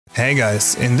Hey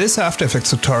guys, in this After Effects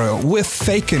tutorial with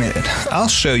Faking It, I'll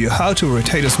show you how to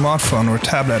rotate a smartphone or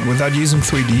tablet without using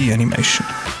 3D animation.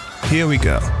 Here we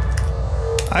go.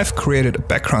 I've created a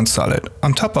background solid.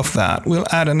 On top of that, we'll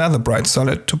add another bright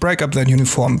solid to break up that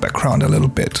uniform background a little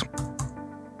bit.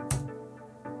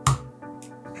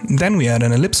 Then we add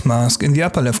an ellipse mask in the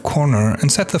upper left corner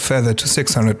and set the feather to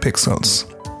 600 pixels.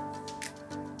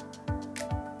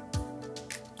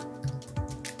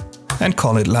 And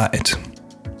call it light.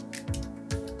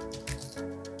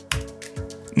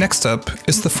 Next up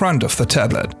is the front of the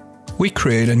tablet. We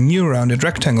create a new rounded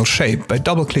rectangle shape by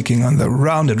double-clicking on the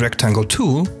rounded rectangle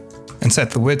tool and set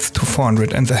the width to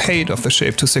 400 and the height of the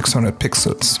shape to 600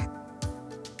 pixels.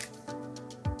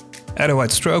 Add a white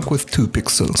stroke with 2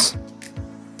 pixels.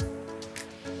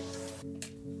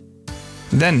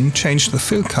 Then change the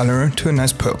fill color to a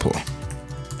nice purple.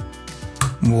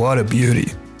 What a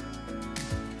beauty!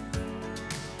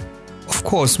 Of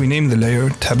course, we name the layer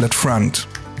Tablet Front.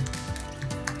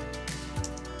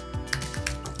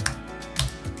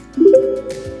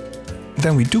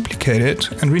 Then we duplicate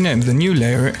it and rename the new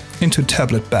layer into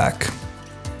Tablet Back.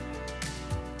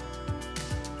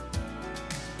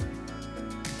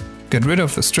 Get rid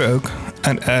of the stroke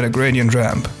and add a gradient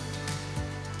ramp.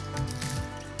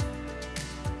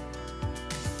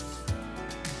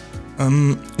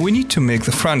 We need to make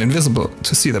the front invisible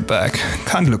to see the back.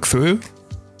 Can't look through?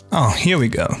 Oh, here we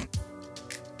go.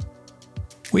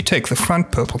 We take the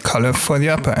front purple color for the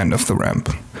upper end of the ramp.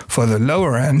 For the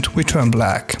lower end, we turn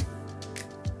black.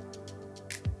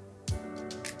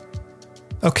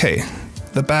 Okay,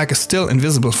 the back is still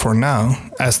invisible for now,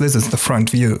 as this is the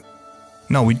front view.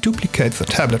 Now we duplicate the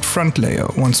tablet front layer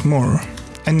once more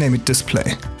and name it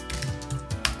Display.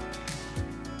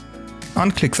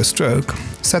 Unclick the stroke,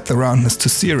 set the roundness to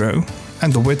 0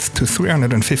 and the width to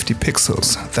 350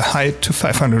 pixels, the height to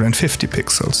 550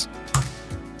 pixels.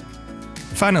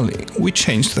 Finally, we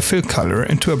change the fill color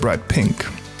into a bright pink.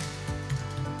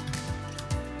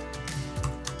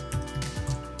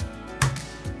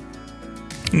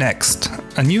 Next,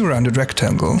 a new rounded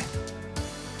rectangle.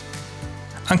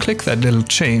 Unclick that little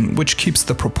chain which keeps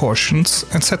the proportions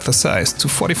and set the size to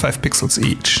 45 pixels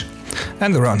each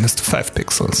and the roundness to 5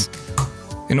 pixels.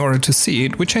 In order to see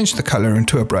it, we change the color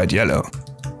into a bright yellow.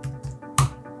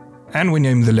 And we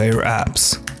name the layer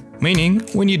Apps, meaning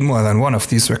we need more than one of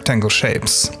these rectangle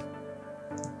shapes.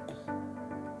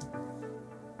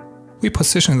 We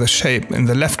position the shape in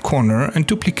the left corner and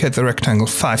duplicate the rectangle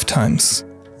 5 times.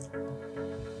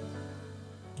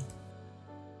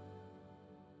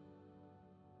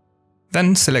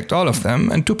 Then select all of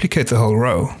them and duplicate the whole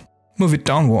row. Move it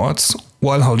downwards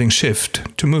while holding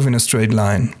Shift to move in a straight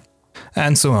line.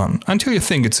 And so on, until you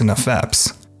think it's enough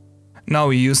apps. Now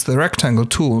we use the rectangle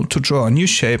tool to draw a new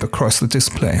shape across the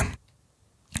display,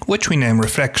 which we name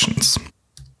Reflections.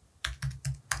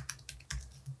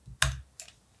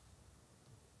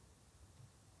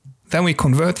 Then we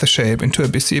convert the shape into a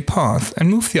Bezier path and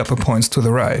move the upper points to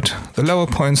the right, the lower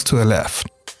points to the left.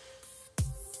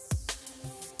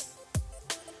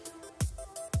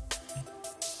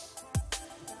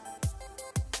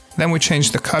 Then we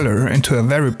change the color into a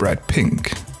very bright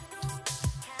pink.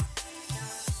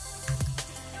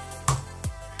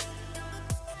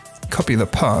 Copy the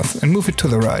path and move it to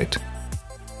the right.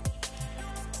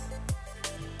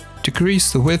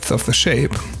 Decrease the width of the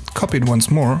shape, copy it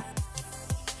once more,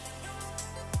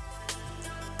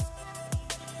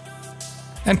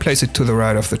 and place it to the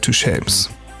right of the two shapes.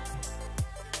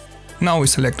 Now we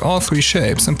select all 3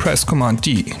 shapes and press Command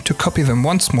D to copy them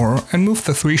once more and move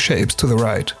the 3 shapes to the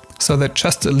right, so that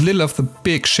just a little of the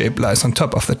big shape lies on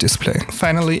top of the display.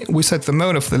 Finally, we set the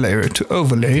mode of the layer to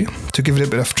Overlay to give it a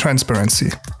bit of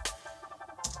transparency.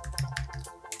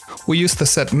 We use the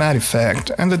Set Matte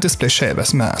effect and the display shape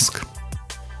as mask.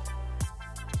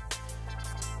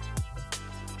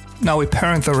 Now we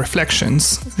parent the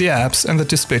reflections, the apps and the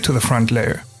display to the front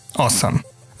layer. Awesome.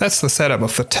 That's the setup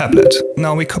of the tablet.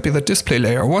 Now we copy the display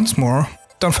layer once more,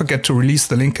 don't forget to release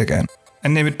the link again,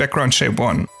 and name it Background Shape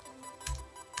 1.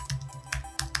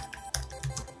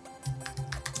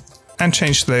 And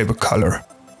change the label color.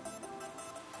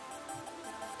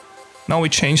 Now we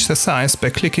change the size by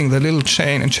clicking the little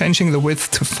chain and changing the width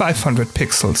to 500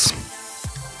 pixels.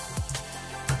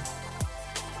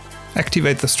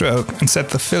 Activate the stroke and set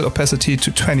the fill opacity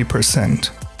to 20%.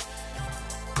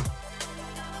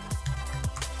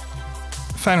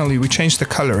 Finally, we change the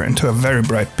color into a very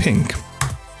bright pink.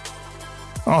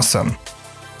 Awesome!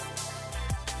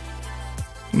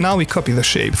 Now we copy the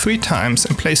shape 3 times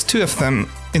and place 2 of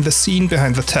them in the scene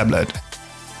behind the tablet.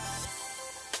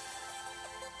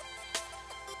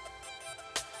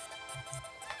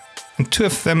 and 2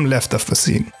 of them left of the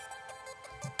scene.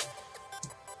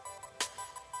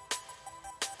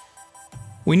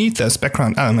 We need those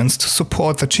background elements to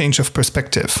support the change of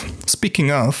perspective.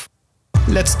 Speaking of,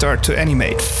 let's start to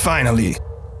animate, finally!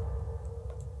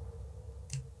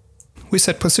 We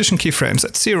set position keyframes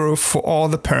at 0 for all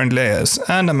the parent layers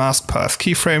and a mask path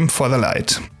keyframe for the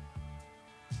light.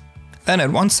 Then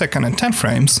at 1 second and 10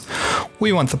 frames,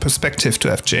 we want the perspective to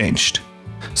have changed.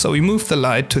 So we move the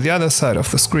light to the other side of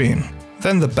the screen,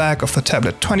 then the back of the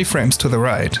tablet 20 frames to the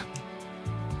right.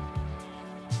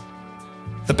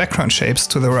 The background shapes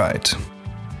to the right.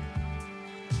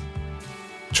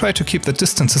 Try to keep the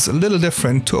distances a little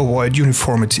different to avoid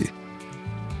uniformity.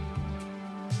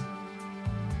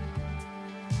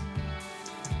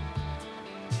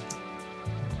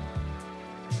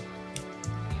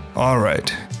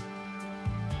 Alright.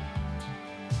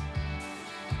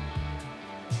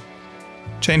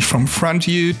 Change from front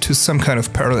view to some kind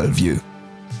of parallel view.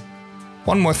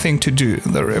 One more thing to do,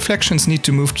 the reflections need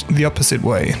to move the opposite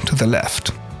way, to the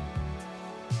left.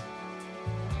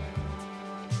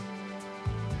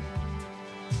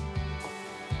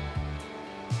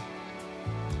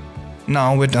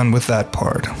 Now we're done with that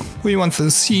part. We want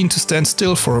the scene to stand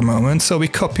still for a moment, so we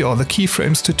copy all the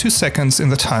keyframes to 2 seconds in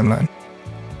the timeline.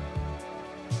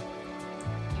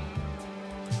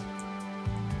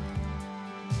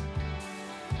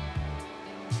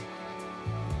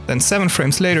 Then 7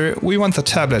 frames later, we want the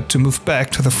tablet to move back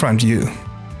to the front view.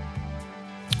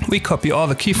 We copy all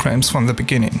the keyframes from the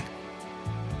beginning.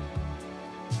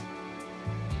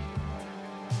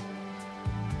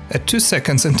 At 2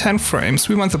 seconds and 10 frames,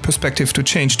 we want the perspective to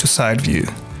change to side view.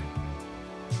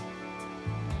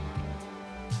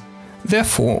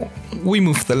 Therefore, we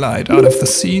move the light out of the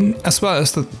scene as well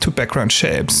as the 2 background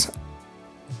shapes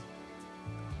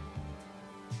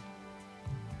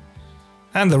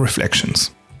and the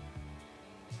reflections.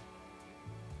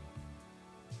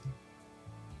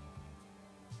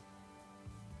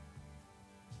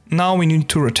 Now we need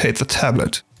to rotate the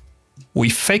tablet. We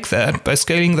fake that by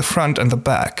scaling the front and the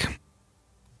back.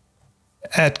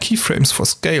 Add keyframes for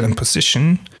scale and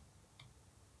position.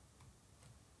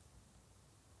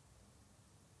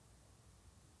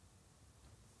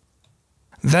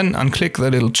 Then unclick the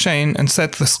little chain and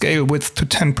set the scale width to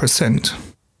 10%.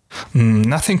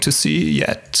 Nothing to see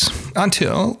yet,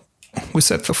 until we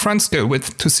set the front scale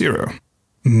width to 0.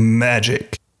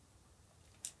 Magic!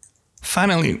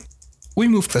 Finally, we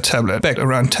move the tablet back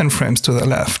around 10 frames to the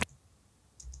left.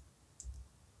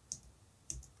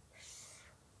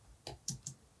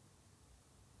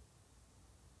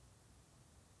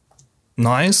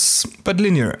 Nice, but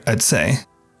linear, I'd say.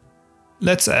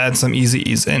 Let's add some easy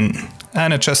ease in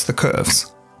and adjust the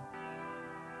curves.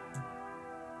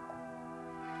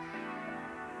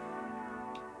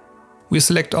 We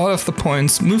select all of the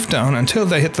points, move down until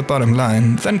they hit the bottom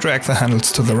line, then drag the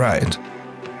handles to the right.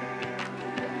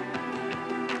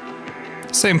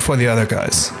 Same for the other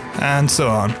guys, and so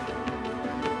on.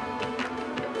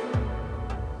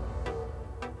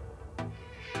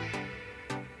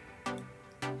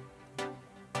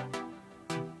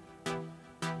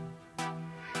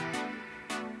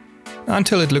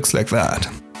 Until it looks like that.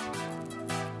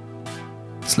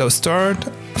 Slow start,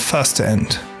 fast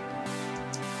end.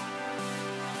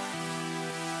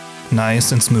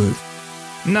 Nice and smooth.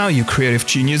 Now you creative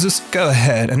geniuses, go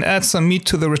ahead and add some meat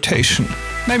to the rotation.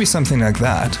 Maybe something like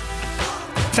that.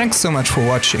 Thanks so much for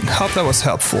watching, hope that was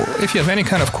helpful. If you have any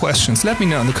kind of questions, let me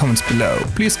know in the comments below.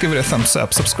 Please give it a thumbs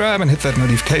up, subscribe and hit that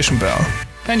notification bell.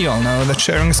 And you all know that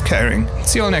sharing is caring.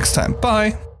 See you all next time,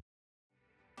 bye!